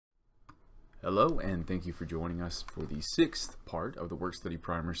Hello, and thank you for joining us for the sixth part of the Work Study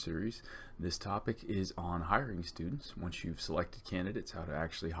Primer series. This topic is on hiring students. Once you've selected candidates, how to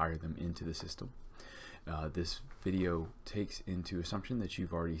actually hire them into the system. This video takes into assumption that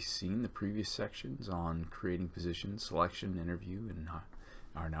you've already seen the previous sections on creating positions, selection, interview, and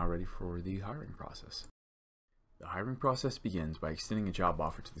are now ready for the hiring process. The hiring process begins by extending a job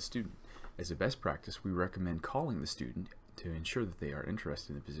offer to the student. As a best practice, we recommend calling the student to ensure that they are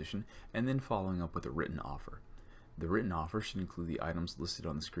interested in the position and then following up with a written offer. The written offer should include the items listed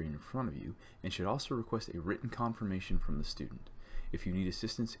on the screen in front of you and should also request a written confirmation from the student. If you need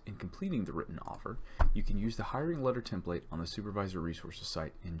assistance in completing the written offer, you can use the hiring letter template on the Supervisor Resources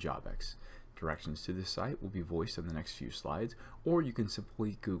site in JobX. Directions to this site will be voiced in the next few slides, or you can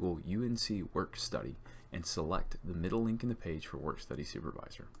simply Google UNC Work Study and select the middle link in the page for Work Study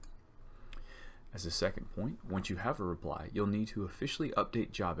Supervisor. As a second point, once you have a reply, you'll need to officially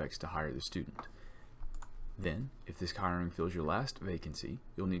update JobX to hire the student. Then, if this hiring fills your last vacancy,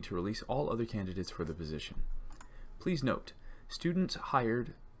 you'll need to release all other candidates for the position. Please note, students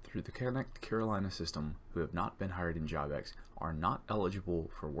hired through the Connect Carolina system who have not been hired in JobX are not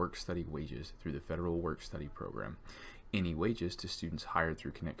eligible for work study wages through the federal work study program. Any wages to students hired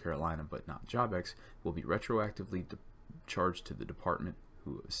through Connect Carolina but not JobX will be retroactively charged to the department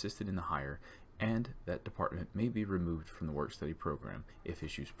who assisted in the hire, and that department may be removed from the work study program if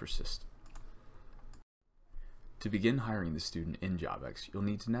issues persist. To begin hiring the student in JobX, you'll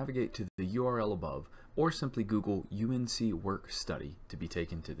need to navigate to the URL above or simply Google UNC Work Study to be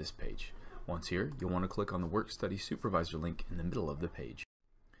taken to this page. Once here, you'll want to click on the Work Study Supervisor link in the middle of the page.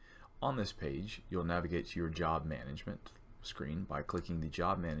 On this page, you'll navigate to your Job Management screen by clicking the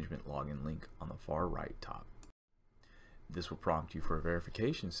Job Management login link on the far right top. This will prompt you for a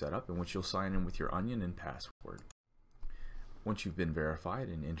verification setup in which you'll sign in with your onion and password. Once you've been verified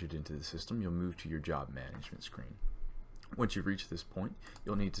and entered into the system, you'll move to your job management screen. Once you've reached this point,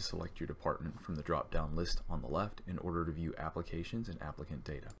 you'll need to select your department from the drop-down list on the left in order to view applications and applicant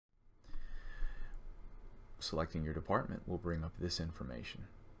data. Selecting your department will bring up this information.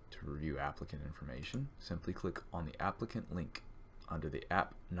 To review applicant information, simply click on the applicant link under the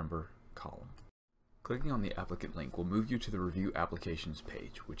app number column. Clicking on the applicant link will move you to the Review Applications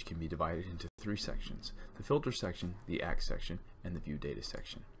page, which can be divided into three sections: the Filter section, the Act section, and the View Data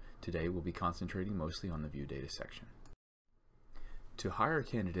section. Today we'll be concentrating mostly on the View Data section. To hire a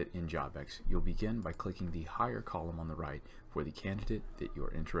candidate in JobX, you'll begin by clicking the Hire column on the right for the candidate that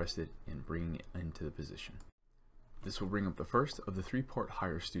you're interested in bringing into the position. This will bring up the first of the three-part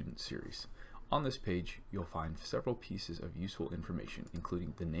Hire Student series. On this page, you'll find several pieces of useful information,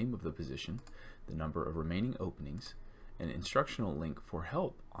 including the name of the position, the number of remaining openings, an instructional link for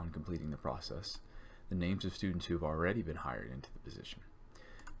help on completing the process, the names of students who have already been hired into the position.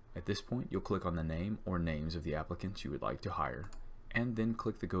 At this point, you'll click on the name or names of the applicants you would like to hire, and then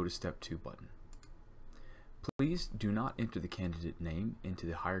click the Go to Step 2 button. Please do not enter the candidate name into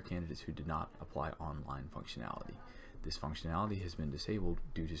the Hire Candidates who did not apply online functionality. This functionality has been disabled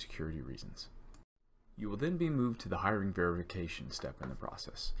due to security reasons. You will then be moved to the hiring verification step in the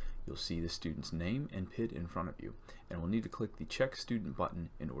process. You'll see the student's name and PID in front of you, and will need to click the Check Student button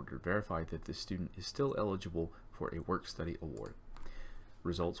in order to verify that the student is still eligible for a work study award.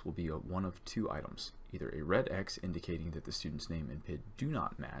 Results will be one of two items: either a red X indicating that the student's name and PID do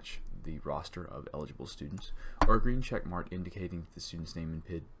not match the roster of eligible students, or a green check mark indicating that the student's name and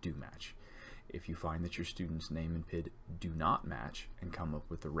PID do match. If you find that your student's name and PID do not match and come up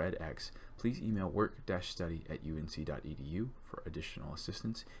with the red X, please email work-study@unc.edu for additional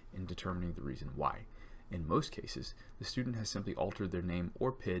assistance in determining the reason why. In most cases, the student has simply altered their name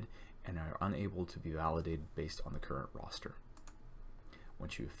or PID and are unable to be validated based on the current roster.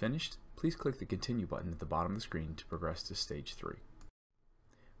 Once you have finished, please click the Continue button at the bottom of the screen to progress to Stage 3.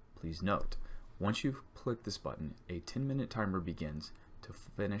 Please note, once you've clicked this button, a 10-minute timer begins to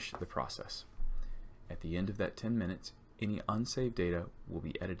finish the process. At the end of that 10 minutes, any unsaved data will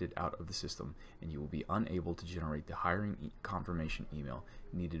be edited out of the system, and you will be unable to generate the hiring confirmation email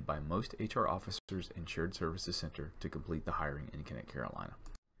needed by most HR officers and Shared Services Center to complete the hiring in Connect Carolina.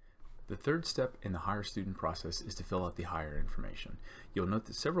 The third step in the Hire Student process is to fill out the hire information. You'll note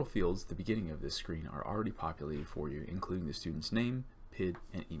that several fields at the beginning of this screen are already populated for you, including the student's name, PID,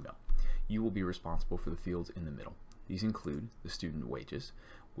 and email. You will be responsible for the fields in the middle. These include the student wages,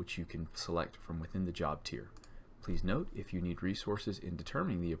 which you can select from within the job tier. Please note, if you need resources in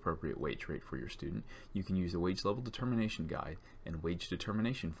determining the appropriate wage rate for your student, you can use the Wage Level Determination Guide and Wage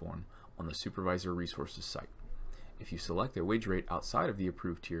Determination Form on the Supervisor Resources site. If you select a wage rate outside of the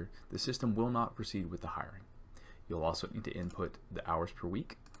approved tier, the system will not proceed with the hiring. You'll also need to input the hours per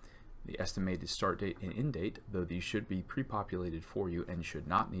week, The estimated start date and end date, though these should be pre-populated for you and should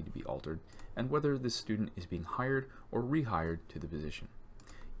not need to be altered, and whether the student is being hired or rehired to the position.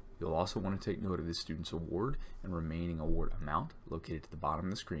 You'll also want to take note of the student's award and remaining award amount located at the bottom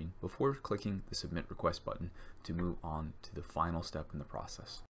of the screen before clicking the Submit Request button to move on to the final step in the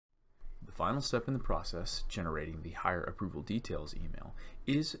process. The final step in the process, generating the Hire Approval Details email,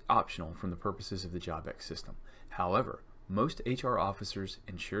 is optional from the purposes of the JobX system. However, most HR officers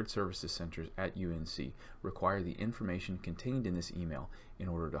and shared services centers at UNC require the information contained in this email in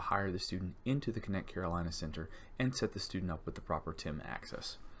order to hire the student into the Connect Carolina Center and set the student up with the proper TIM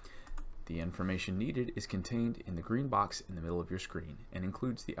access. The information needed is contained in the green box in the middle of your screen and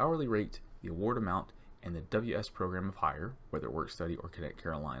includes the hourly rate, the award amount, and the WS program of hire, whether Work Study or Connect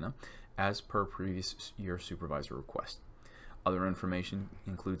Carolina, as per previous year supervisor request. Other information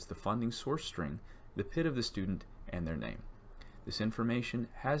includes the funding source string, the PID of the student, and their name. This information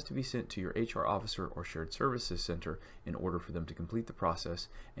has to be sent to your HR officer or shared services center in order for them to complete the process,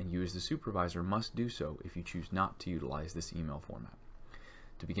 and you as the supervisor must do so if you choose not to utilize this email format.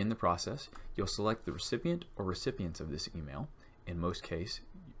 To begin the process, you'll select the recipient or recipients of this email. In most cases,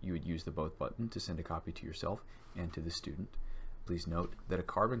 you would use the both button to send a copy to yourself and to the student. Please note that a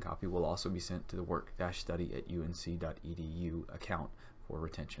carbon copy will also be sent to the work-study@unc.edu account for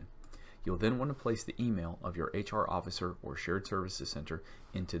retention. You'll then want to place the email of your HR officer or shared services center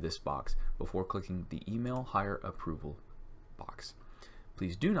into this box before clicking the Email Hire Approval box.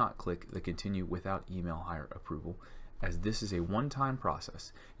 Please do not click the Continue without email hire approval, as this is a one-time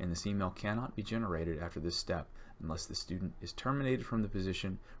process and this email cannot be generated after this step unless the student is terminated from the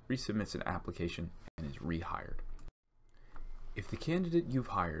position, resubmits an application, and is rehired. If the candidate you've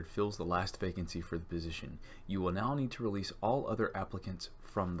hired fills the last vacancy for the position, you will now need to release all other applicants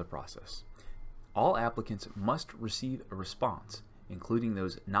from the process. All applicants must receive a response, including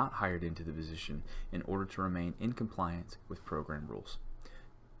those not hired into the position, in order to remain in compliance with program rules.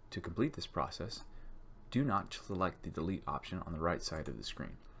 To complete this process, do not select the delete option on the right side of the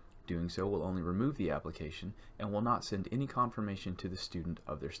screen. Doing so will only remove the application and will not send any confirmation to the student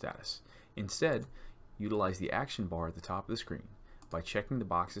of their status. Instead, utilize the action bar at the top of the screen by checking the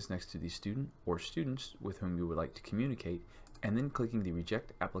boxes next to the student or students with whom you would like to communicate and then clicking the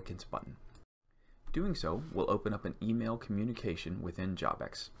Reject Applicants button. Doing so will open up an email communication within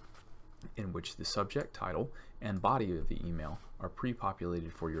JobX, in which the subject, title, and body of the email are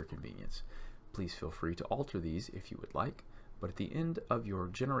pre-populated for your convenience. Please feel free to alter these if you would like, but at the end of your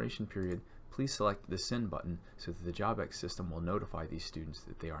generation period, please select the Send button so that the JobX system will notify these students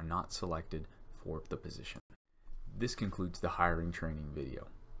that they are not selected for the position. This concludes the hiring training video.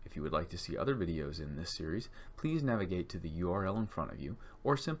 If you would like to see other videos in this series, please navigate to the URL in front of you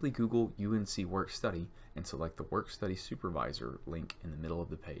or simply Google UNC Work Study and select the Work Study Supervisor link in the middle of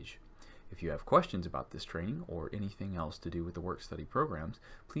the page. If you have questions about this training or anything else to do with the Work Study programs,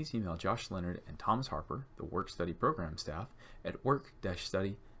 please email Josh Leonard and Thomas Harper, the Work Study program staff, at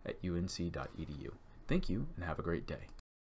work-study@unc.edu. Thank you and have a great day.